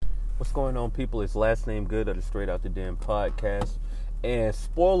What's going on, people? It's Last Name Good of the Straight Out the Den podcast. And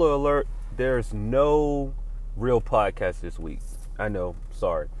spoiler alert, there's no real podcast this week. I know,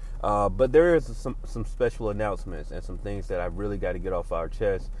 sorry. But there is some special announcements and some things that I really got to get off our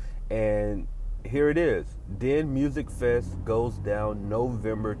chest. And here it is. Den Music Fest goes down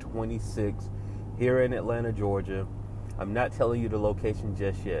November 26th here in Atlanta, Georgia. I'm not telling you the location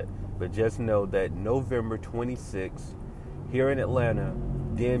just yet, but just know that November 26th here in Atlanta,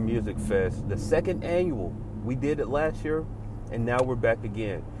 Den Music Fest, the second annual. We did it last year, and now we're back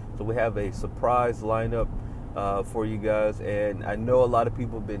again. So we have a surprise lineup for you guys, and I know a lot of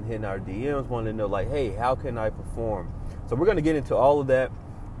people have been hitting our DMs wanting to know, like, hey, how can I perform? So we're going to get into all of that.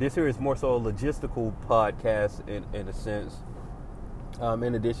 This here is more so a logistical podcast in a sense,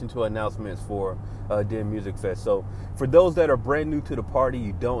 in addition to announcements for Den Music Fest. So for those that are brand new to the party,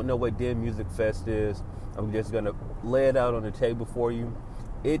 you don't know what Den Music Fest is, I'm just going to lay it out on the table for you.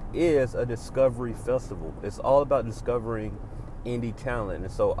 It is a discovery festival. It's all about discovering indie talent.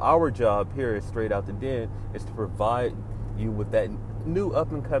 And so our job here at Straight Out the Den is to provide you with that new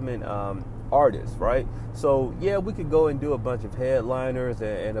up-and-coming artist, right? So, yeah, we could go and do a bunch of headliners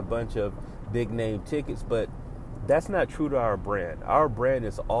and a bunch of big-name tickets, but that's not true to our brand. Our brand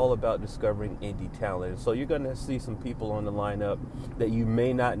is all about discovering indie talent. So you're going to see some people on the lineup that you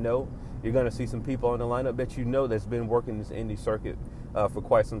may not know. You're going to see some people on the lineup that you know that's been working this indie circuit for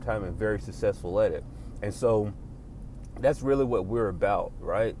quite some time and very successful at it. And so that's really what we're about,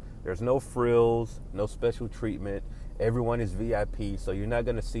 right? There's no frills, no special treatment. Everyone is VIP, so you're not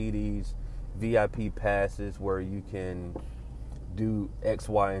going to see these VIP passes where you can do X,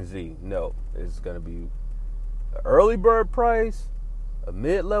 Y, and Z. No, it's going to be an early bird price, a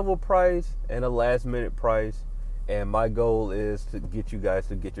mid-level price, and a last-minute price. And my goal is to get you guys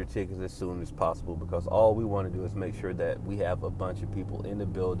to get your tickets as soon as possible, because all we want to do is make sure that we have a bunch of people in the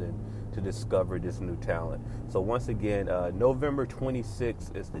building to discover this new talent. So once again, November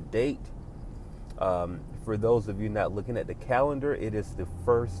 26th is the date. For those of you not looking at the calendar, it is the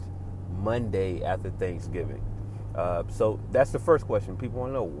first Monday after Thanksgiving. So that's the first question. People want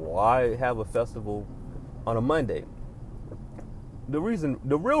to know, why have a festival on a Monday? The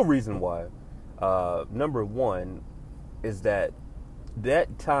real reason why, number one, is that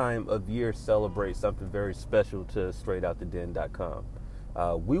time of year celebrates something very special to StraightOutTheDen.com.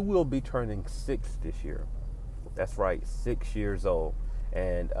 We will be turning 6 this year. That's right, 6 years old.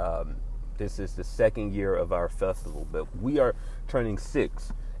 And this is the second year of our festival, but we are turning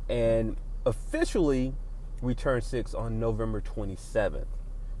 6. And officially, we turn 6 on November 27th,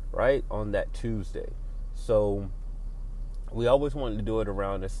 right? On that Tuesday. So we always wanted to do it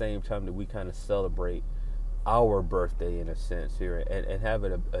around the same time that we kind of celebrate our birthday, in a sense, here, and have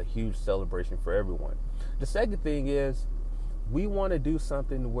it a huge celebration for everyone. The second thing is, we want to do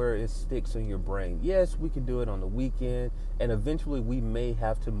something where it sticks in your brain. Yes, we can do it on the weekend, and eventually we may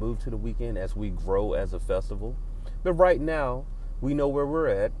have to move to the weekend as we grow as a festival. But right now, we know where we're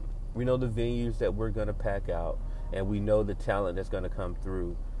at. We know the venues that we're going to pack out, and we know the talent that's going to come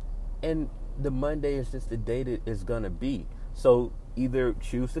through. And the Monday is just the day that it's going to be. So either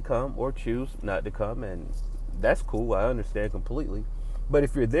choose to come or choose not to come, and that's cool. I understand completely. But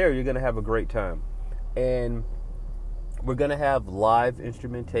if you're there, you're going to have a great time. And we're going to have live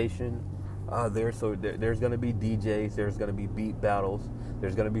instrumentation there. So there's going to be DJs. There's going to be beat battles.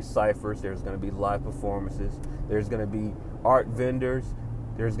 There's going to be ciphers. There's going to be live performances. There's going to be art vendors.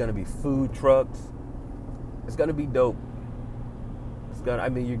 There's going to be food trucks. It's going to be dope.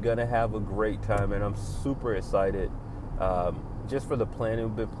 You're going to have a great time, and I'm super excited just for the planning.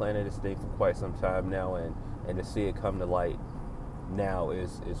 We've been planning this thing for quite some time now, and to see it come to light now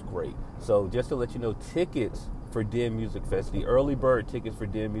is great. So just to let you know, tickets for Den Music Fest, the early bird tickets for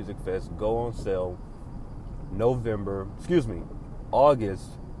Den Music Fest go on sale August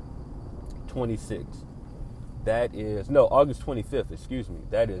 26th. August 25th,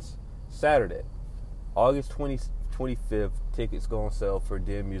 that is Saturday. August 25th, tickets go on sale for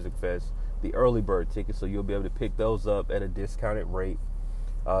Den Music Fest, the early bird tickets, so you'll be able to pick those up at a discounted rate.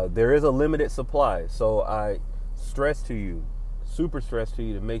 There is a limited supply, so I super stress to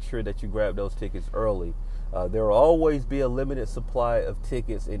you to make sure that you grab those tickets early. There will always be a limited supply of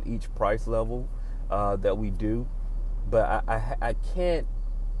tickets in each price level that we do, but I can't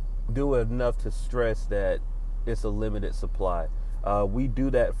do enough to stress that it's a limited supply. We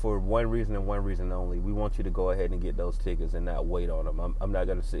do that for one reason and one reason only. We want you to go ahead and get those tickets and not wait on them. I'm not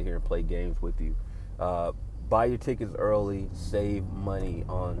going to sit here and play games with you. Buy your tickets early, save money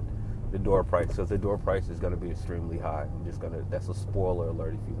on the door price, because the door price is going to be extremely high. That's a spoiler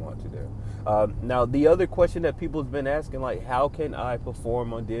alert if you want to there. Now, the other question that people have been asking, like, how can I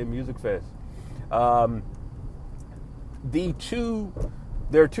perform on Den Music Fest? There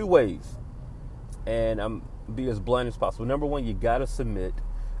are two ways, and I'm be as blunt as possible. Number one, you got to submit.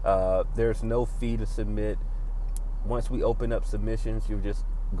 There's no fee to submit. Once we open up submissions, you just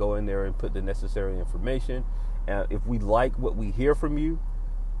go in there and put the necessary information. If we like what we hear from you,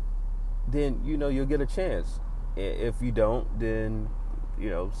 then, you'll get a chance. If you don't, then,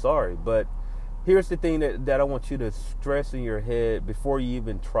 sorry. But here's the thing that I want you to stress in your head before you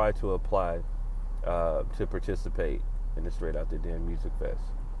even try to apply to participate in the Straight Out the Den Music Fest.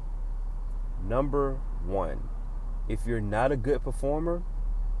 Number one, if you're not a good performer,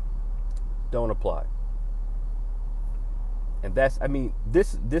 don't apply. And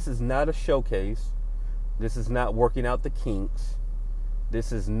this is not a showcase. This is not working out the kinks.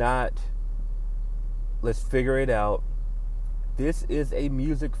 This is not, let's figure it out. This is a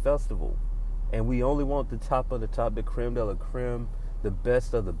music festival. And we only want the top of the top, the creme de la creme, the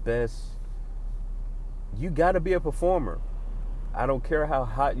best of the best. You got to be a performer. I don't care how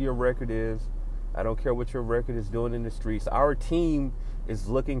hot your record is. I don't care what your record is doing in the streets. Our team is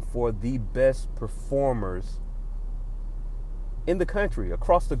looking for the best performers in the country,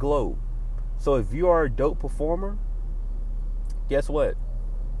 across the globe. So if you are a dope performer, guess what?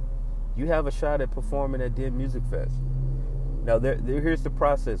 You have a shot at performing at Den Music Fest. Now, here's the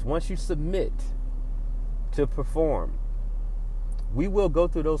process. Once you submit to perform, we will go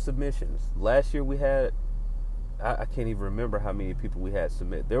through those submissions. Last year we had, I can't even remember how many people we had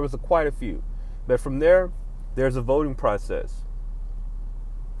submit. There was quite a few. But from there, there's a voting process.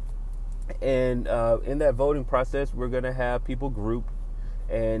 And in that voting process, we're going to have people group,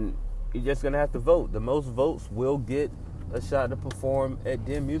 and you're just going to have to vote. The most votes will get a shot to perform at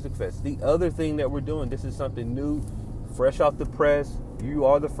Den Music Fest. The other thing that we're doing, this is something new, fresh off the press. You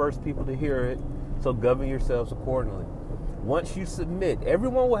are the first people to hear it, so govern yourselves accordingly. Once you submit,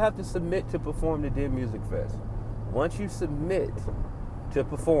 everyone will have to submit to perform the Den Music Fest. Once you submit to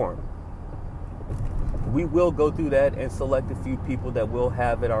perform, we will go through that and select a few people that we'll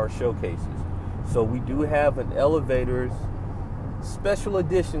have at our showcases. So we do have an Elevators special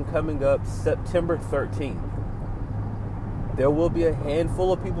edition coming up September 13th. There will be a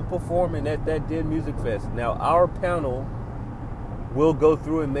handful of people performing at that Den Music Fest. Now, our panel will go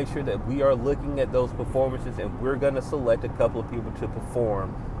through and make sure that we are looking at those performances, and we're going to select a couple of people to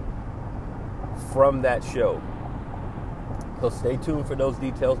perform from that show. So stay tuned for those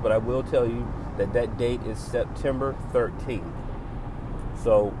details, but I will tell you that date is September 13th.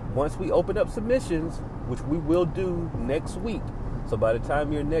 So once we open up submissions, which we will do next week, so by the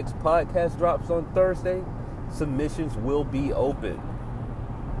time your next podcast drops on Thursday, submissions will be open.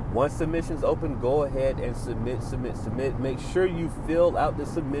 Once submissions open, go ahead and submit. Make sure you fill out the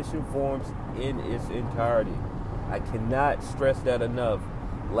submission forms in its entirety. I cannot stress that enough.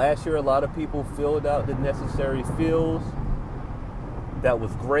 Last year, a lot of people filled out the necessary fields. That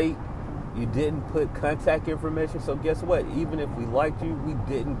was great. You didn't put contact information, so guess what? Even if we liked you, we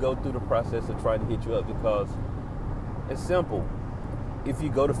didn't go through the process of trying to hit you up, because it's simple. If you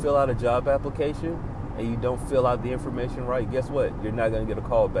go to fill out a job application and you don't fill out the information right, guess what? You're not going to get a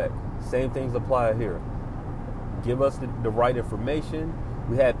call back. Same things apply here. Give us the right information.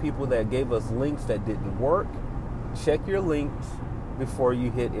 We had people that gave us links that didn't work. Check your links before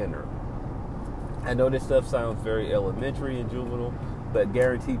you hit enter. I know this stuff sounds very elementary and juvenile, but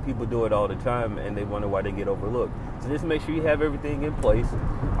guaranteed people do it all the time, and they wonder why they get overlooked. So just make sure you have everything in place.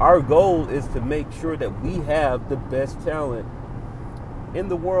 Our goal is to make sure that we have the best talent in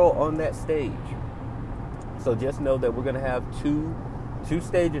the world on that stage. So just know that we're going to have two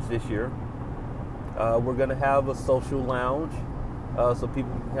stages this year. We're going to have a social lounge, so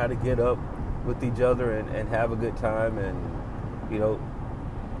people can kind of get up with each other and have a good time and,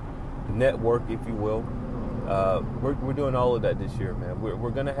 network, if you will. We're doing all of that this year, man.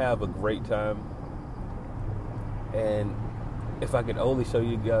 We're going to have a great time. And if I could only show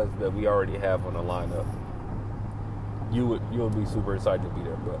you guys that we already have on the lineup, you'll be super excited to be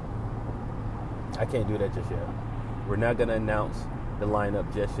there, but I can't do that just yet. We're not going to announce the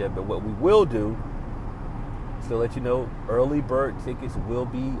lineup just yet, but what we will do is to let you know early bird tickets will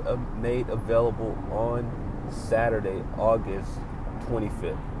be made available on Saturday, August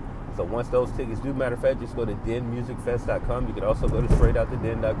 25th. So once those tickets do, matter of fact, just go to denmusicfest.com. You can also go to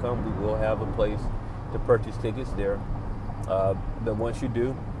straightouttoden.com. We will have a place to purchase tickets there. But once you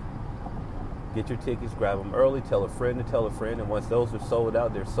do, get your tickets, grab them early, tell a friend to tell a friend, and once those are sold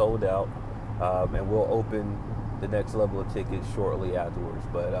out, they're sold out. And we'll open the next level of tickets shortly afterwards.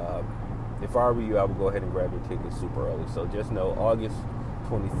 But if I were you, I would go ahead and grab your tickets super early. So just know August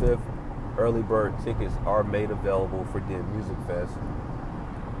 25th, early bird tickets are made available for Den Music Fest.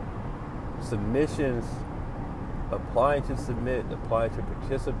 Submissions, applying to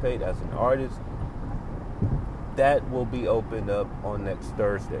participate as an artist, that will be opened up on next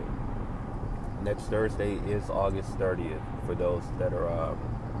Thursday. Next Thursday is August 30th for those that are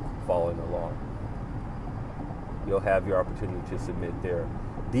following along. You'll have your opportunity to submit there.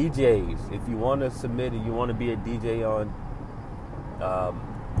 DJs, if you want to submit and you want to be a DJ on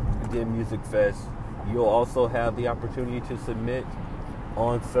Den Music Fest, you'll also have the opportunity to submit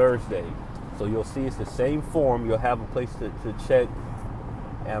on Thursday. So you'll see it's the same form. You'll have a place to check,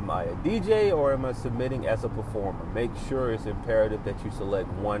 am I a DJ or am I submitting as a performer? Make sure it's imperative that you select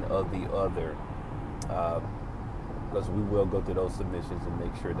one or the other, because we will go through those submissions and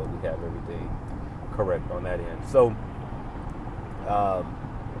make sure that we have everything correct on that end. So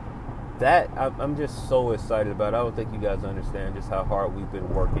that I'm just so excited about. I don't think you guys understand just how hard we've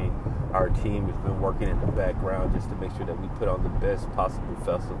been working. Our team has been working in the background just to make sure that we put on the best possible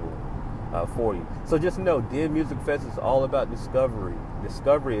festival for you. So just know, Den Music Fest is all about discovery.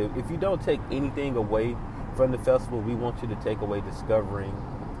 If you don't take anything away from the festival, we want you to take away discovering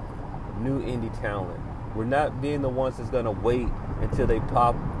new indie talent. We're not being the ones that's going to wait until they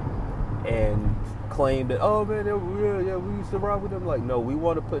pop and claim that, oh man, we used to rock with them. Like, no, we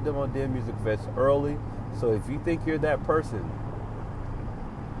want to put them on Den Music Fest early. So if you think you're that person,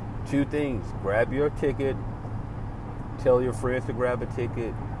 two things: grab your ticket, tell your friends to grab a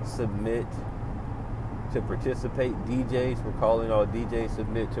ticket, submit to participate. DJs, we're calling all DJs,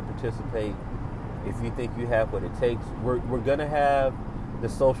 submit to participate. If you think you have what it takes, we're gonna have the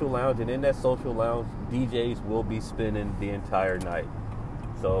social lounge, and in that social lounge, DJs will be spinning the entire night.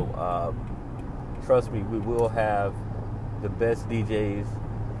 So trust me, we will have the best DJs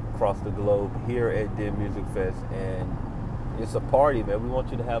across the globe here at Den Music Fest, and it's a party, man. We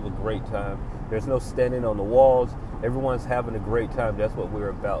want you to have a great time. There's no standing on the walls. Everyone's having a great time. That's what we're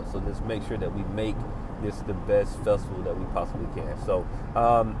about. So just make sure that we make this the best festival that we possibly can. So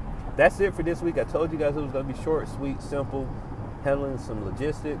that's it for this week. I told you guys it was going to be short, sweet, simple, handling some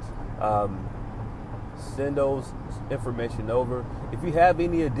logistics. Send those information over. If you have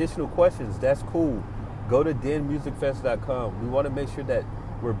any additional questions, that's cool. Go to denmusicfest.com. We want to make sure that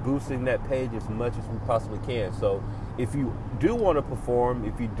we're boosting that page as much as we possibly can. So if you do want to perform,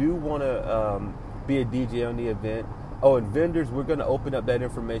 if you do want to be a DJ on the event, and vendors, we're going to open up that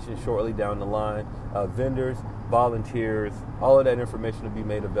information shortly down the line. Vendors, volunteers, all of that information will be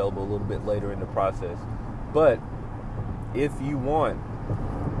made available a little bit later in the process. But if you want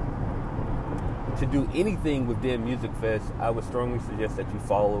to do anything with Den Music Fest, I would strongly suggest that you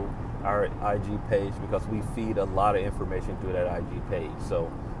follow our IG page, because we feed a lot of information through that IG page.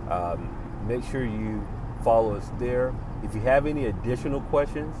 So make sure you follow us there. If you have any additional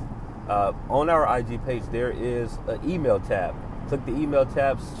questions, on our IG page there is an email tab. Click the email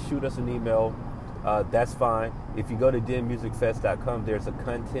tab, shoot us an email. That's fine. If you go to denmusicfest.com, there's a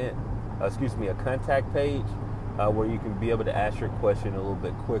contact page where you can be able to ask your question a little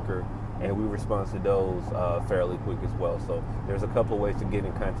bit quicker, and we respond to those fairly quick as well. So there's a couple of ways to get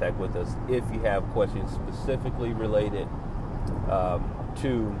in contact with us if you have questions specifically related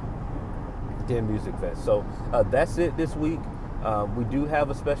to Den Music Fest. So that's it this week. We do have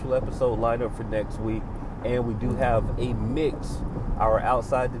a special episode lined up for next week, and we do have a mix, our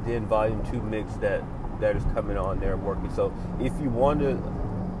Outside the Den Volume 2 mix that is coming on there working. So if you want to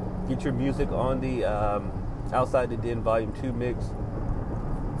get your music on the Outside the Den Volume 2 mix,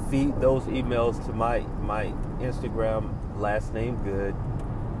 feed those emails to my Instagram, last name good.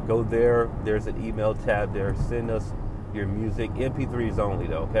 Go there. There's an email tab there. Send us your music. MP3s only,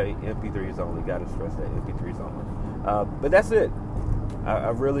 though, okay? MP3s only. Got to stress that. MP3s only. But that's it. I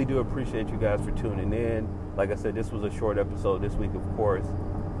really do appreciate you guys for tuning in. Like I said, this was a short episode this week, of course.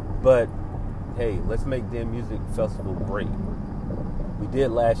 But, hey, let's make Den Music Festival great. We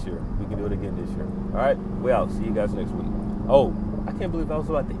did last year. We can do it again this year. All right? We out. See you guys next week. Oh, I can't believe I was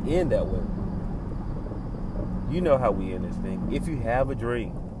about to end that way. You know how we end this thing. If you have a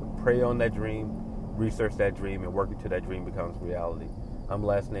dream, pray on that dream, research that dream, and work until that dream becomes reality. I'm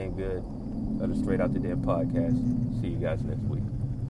Last Name Good of the Straight Out the Den podcast. See you guys next week.